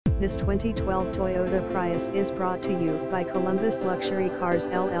This 2012 Toyota Prius is brought to you by Columbus Luxury Cars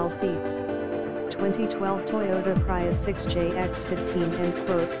LLC. 2012 Toyota Prius 6JX15 end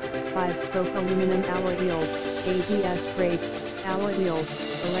quote, 5-spoke aluminum alloy wheels, ABS brakes, alloy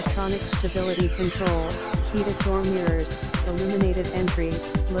wheels, electronic stability control, heated door mirrors, illuminated entry,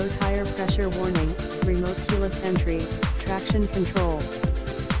 low tire pressure warning, remote keyless entry, traction control.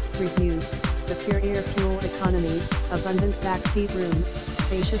 Reviews: superior fuel economy, abundant backseat room,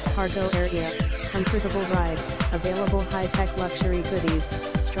 spacious cargo area, comfortable ride, available high-tech luxury goodies,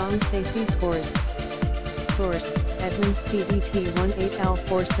 strong safety scores. Source: Edmunds CVT 18L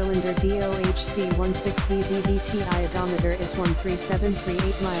 4-cylinder DOHC 16V VTI odometer is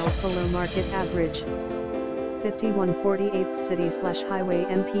 13738 miles below market average. 5148 City/Highway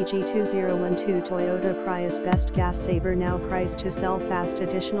MPG 2012 Toyota Prius Best Gas Saver now priced to sell fast.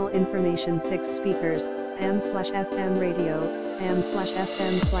 Additional information: 6 speakers, AM/FM radio,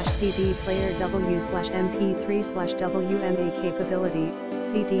 AM/FM/CD player, W/MP3/WMA capability,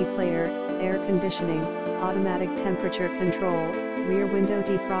 CD player, air conditioning, automatic temperature control, rear window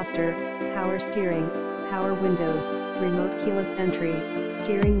defroster, power steering, power windows, remote keyless entry,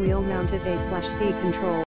 steering wheel mounted A/C control.